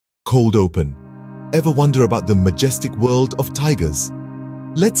cold open. Ever wonder about the majestic world of tigers?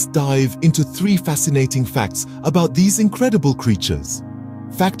 Let's dive into 3 fascinating facts about these incredible creatures.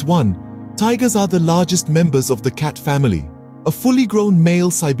 Fact 1. Tigers are the largest members of the cat family. A fully grown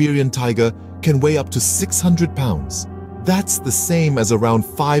male Siberian tiger can weigh up to 600 pounds. That's the same as around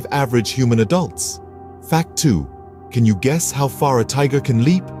 5 average human adults. Fact 2. Can you guess how far a tiger can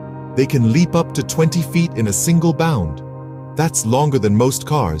leap? They can leap up to 20 feet in a single bound. That's longer than most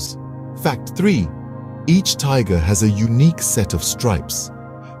cars. Fact 3. Each tiger has a unique set of stripes.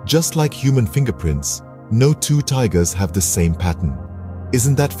 Just like human fingerprints, no 2 tigers have the same pattern.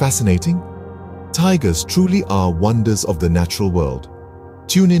 Isn't that fascinating? Tigers truly are wonders of the natural world.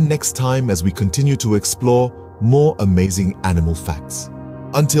 Tune in next time as we continue to explore more amazing animal facts.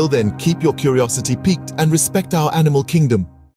 Until then, keep your curiosity piqued and respect our animal kingdom.